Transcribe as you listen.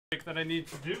that I need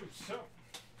to do. So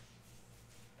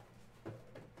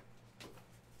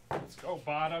let's go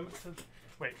bottom to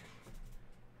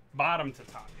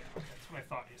top. Yeah, that's what I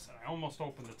thought you said. I almost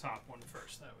opened the top one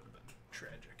first. That would have been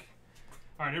tragic.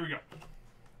 All right, here we go.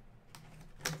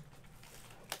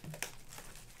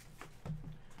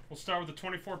 We'll start with the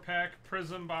 24-pack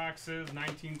Prism boxes,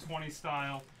 1920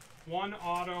 style. One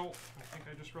auto. I think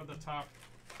I just read the top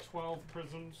 12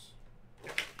 prisms.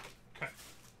 Yeah. Okay.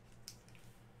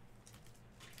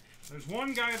 There's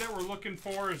one guy that we're looking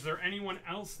for. Is there anyone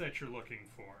else that you're looking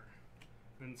for?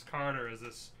 Vince Carter, is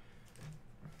this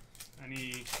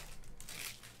anyone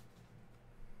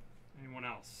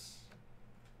else?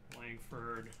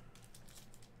 Langford.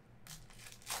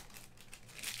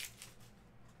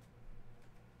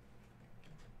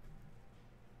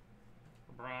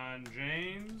 LeBron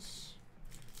James.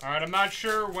 All right, I'm not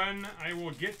sure when I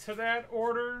will get to that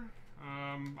order.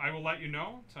 I will let you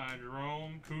know. Ty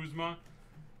Jerome, Kuzma.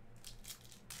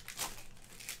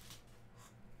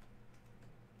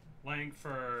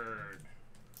 Langford.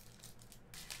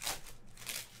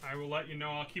 I will let you know.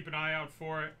 I'll keep an eye out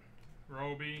for it.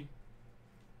 Roby.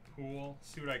 Poole.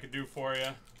 See what I could do for you.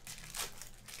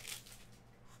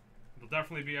 It'll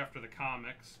definitely be after the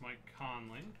comics. Mike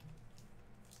Conley.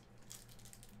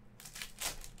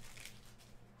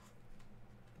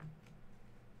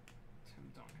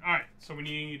 Tim Duncan. Alright, so we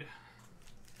need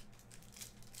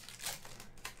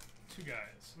two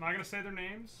guys. I'm not going to say their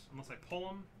names unless I pull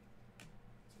them.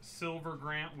 Silver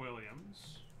Grant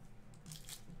Williams.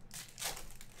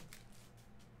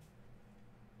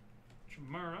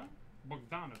 Chimera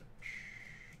Bogdanovich.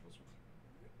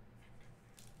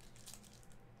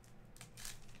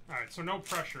 Alright, so no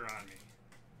pressure on me.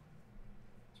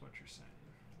 That's what you're saying.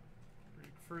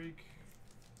 Freak.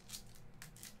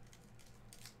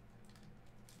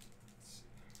 Let's see.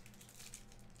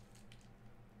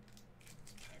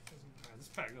 This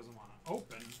pack doesn't want to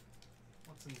open.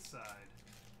 What's inside?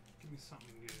 Give me something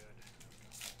good.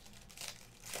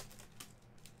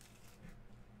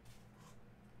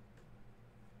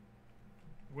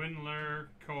 Windler,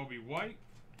 Kobe White.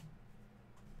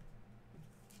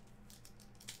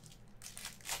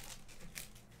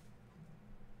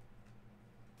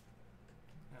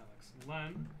 Alex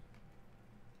Len.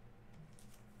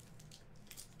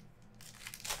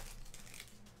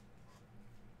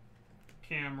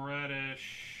 Cam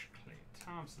Reddish, Klay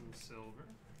Thompson silver.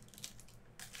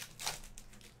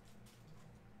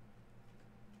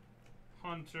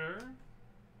 Hunter.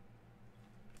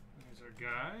 There's our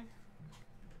guy.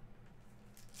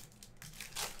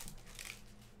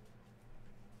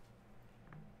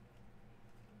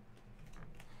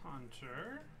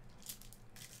 Hunter.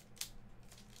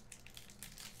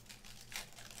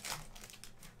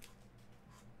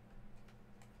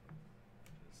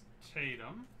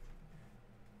 Tatum.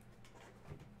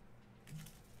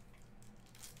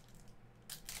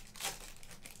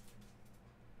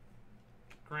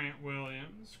 Grant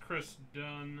Williams, Chris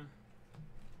Dunn,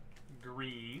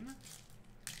 Green.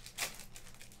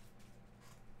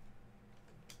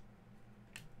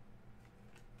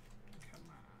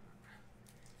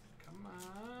 Come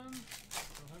on.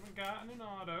 Still haven't gotten an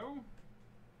auto.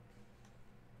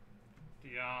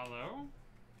 Diallo.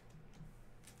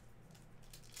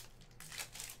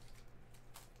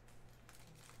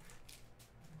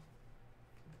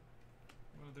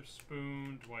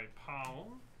 Witherspoon, Dwight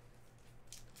Powell.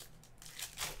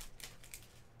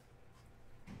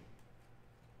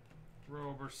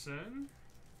 Roberson.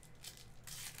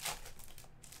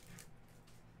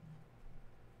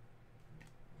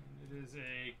 And it is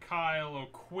a Kyle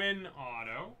O'Quinn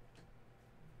auto.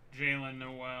 Jalen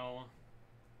Noel.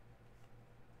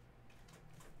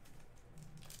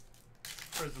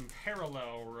 Prism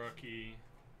Parallel rookie.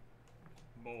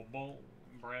 Bol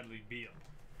Bradley Beal.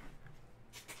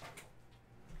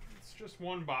 It's just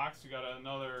one box. We got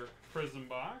another Prism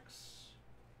box.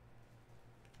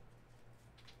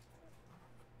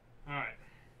 All right,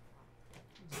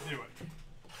 let's do it.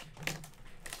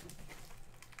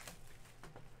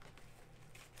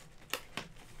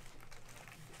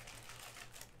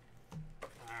 All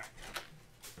right,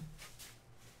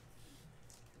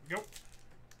 go.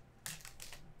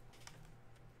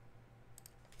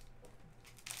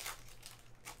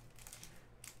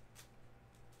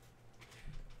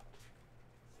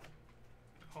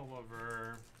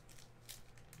 Oliver.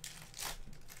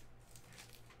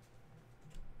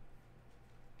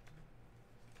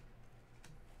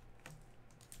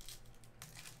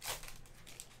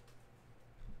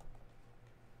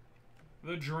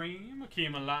 The Dream,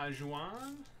 Akeem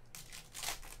Olajuwon.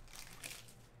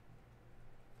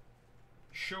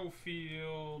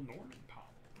 Schofield, Norman Powell.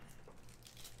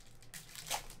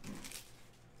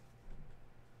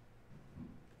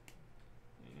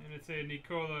 a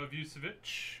Nikola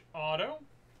Vucevic auto.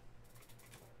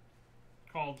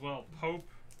 Caldwell Pope.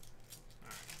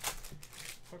 Alright.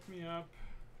 Hook me up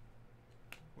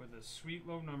with a sweet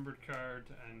low numbered card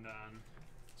to end on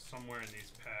somewhere in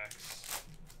these packs.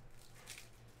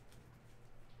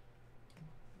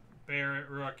 Barrett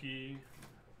rookie.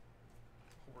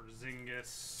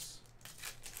 Porzingis.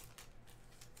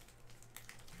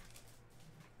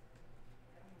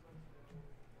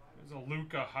 There's a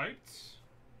Luka Heights.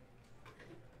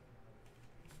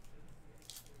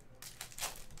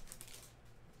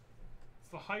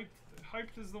 The hyped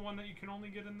is the one that you can only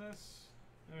get in this.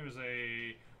 There's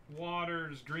a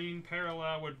Waters green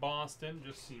parallel with Boston.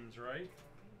 Just seems right.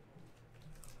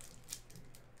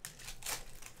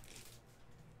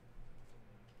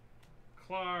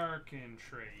 Clark and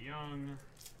Trae Young.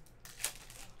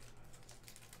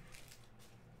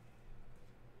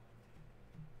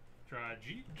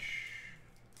 Dragic.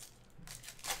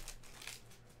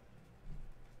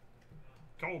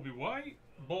 Kobe White.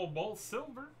 Bol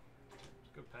Silver.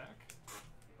 Good pack.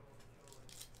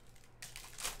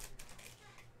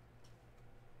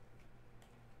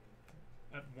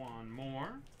 At one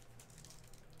more.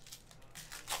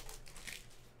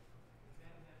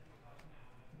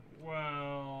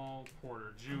 Well,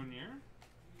 Porter Jr. I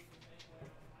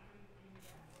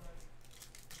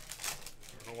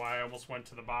don't know why I almost went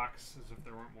to the box as if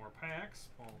there weren't more packs.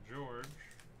 Paul George.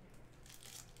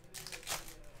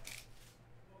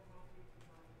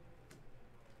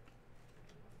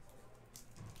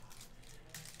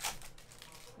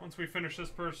 Once we finish this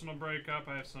personal breakup,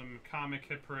 I have some comic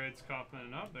hit parades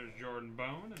coughing up. There's Jordan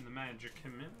Bone and the Magic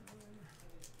come in.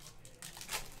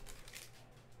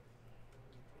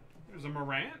 There's a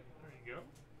Morant. There you go.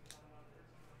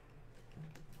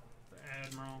 The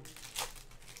Admiral.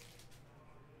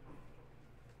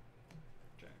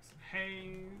 Jackson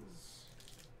Hayes.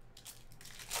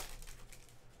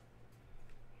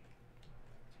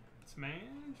 It's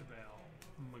man. JaVale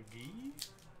McGee.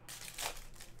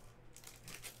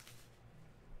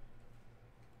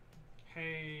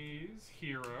 Hayes,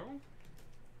 Hero.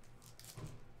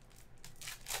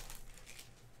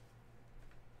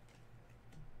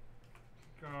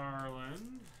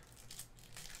 Garland.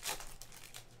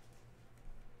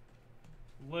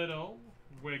 Little,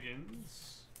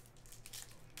 Wiggins.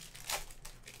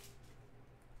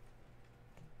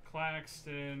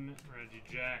 Claxton, Reggie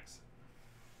Jackson.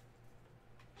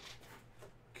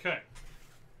 Okay.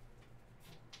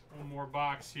 One more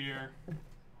box here.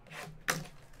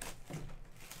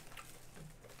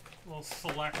 A little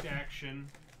select action.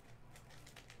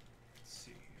 Let's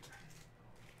see here.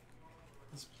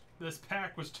 This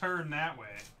pack was turned that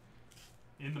way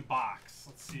in the box.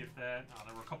 Let's see if that. Oh,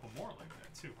 there were a couple more like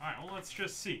that too. All right. Well, let's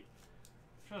just see.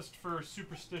 Just for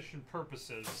superstition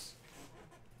purposes,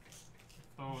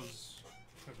 those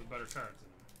have the better cards in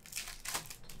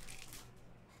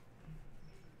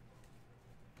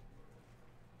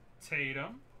them.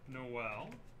 Tatum, Noel.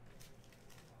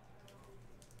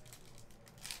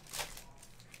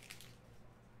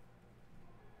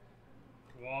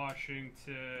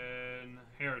 Washington,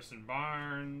 Harrison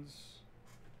Barnes,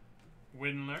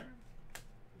 Windler,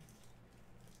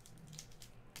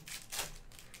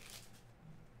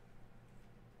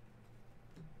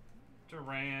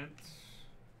 Durant,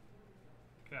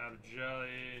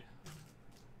 Jelly.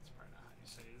 That's probably not how you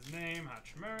say his name.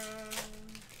 Hachimura.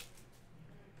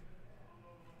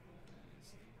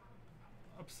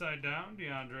 Upside down,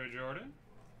 DeAndre Jordan.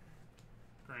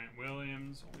 Grant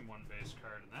Williams, only one base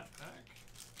card in that pack.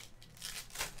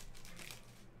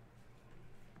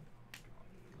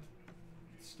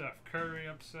 Steph Curry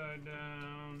upside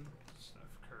down.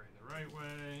 Steph Curry the right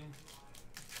way.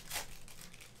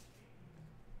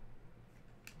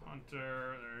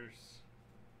 Hunter, there's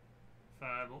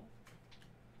Fable.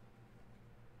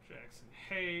 Jackson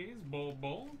Hayes,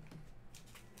 Bull.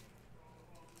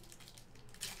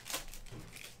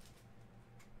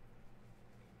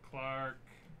 Clark,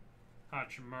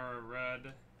 Hachimura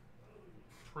red,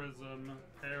 Prism,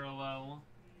 Parallel,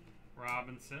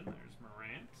 Robinson, there's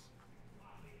Morant.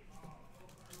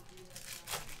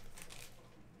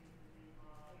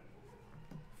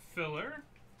 Filler,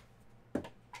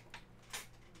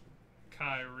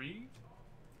 Kyrie,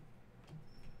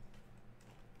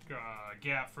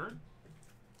 Gafford,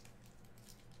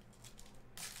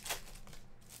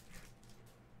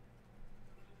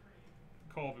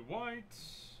 Colby White,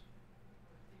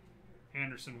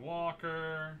 Anderson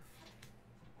Walker,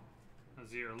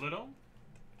 Nazir Little.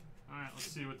 Alright, let's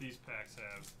see what these packs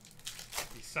have.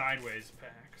 These sideways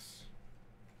packs.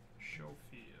 Schofield.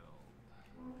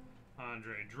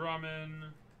 Andre Drummond.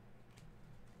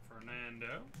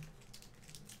 Fernando.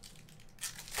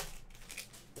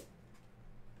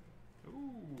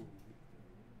 Ooh.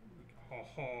 Ho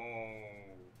ho.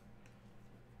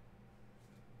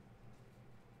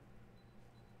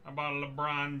 How about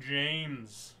LeBron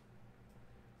James?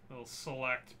 Little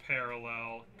select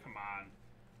parallel. Come on.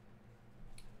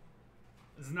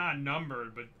 It's not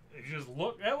numbered, but it just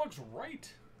that looks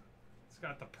right. It's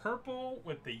got the purple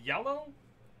with the yellow.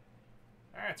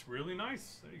 That's really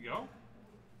nice. There you go.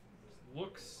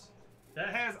 Looks, that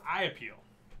has eye appeal.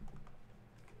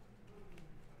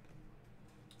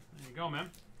 There you go, man.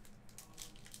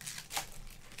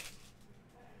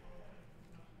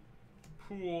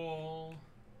 Pool.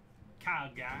 Cow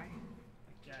guy.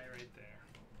 That guy right there.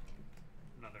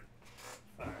 Another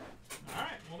fire.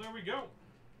 Alright, well there we go.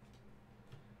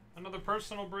 Another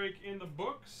personal break in the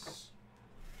books.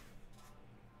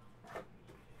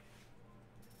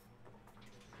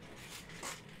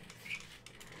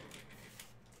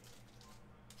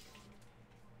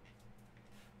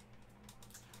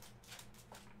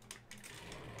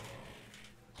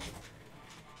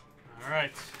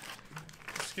 Alright.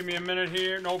 Just give me a minute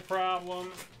here, no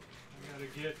problem. I gotta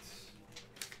get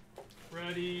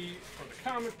ready for the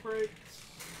comic breaks.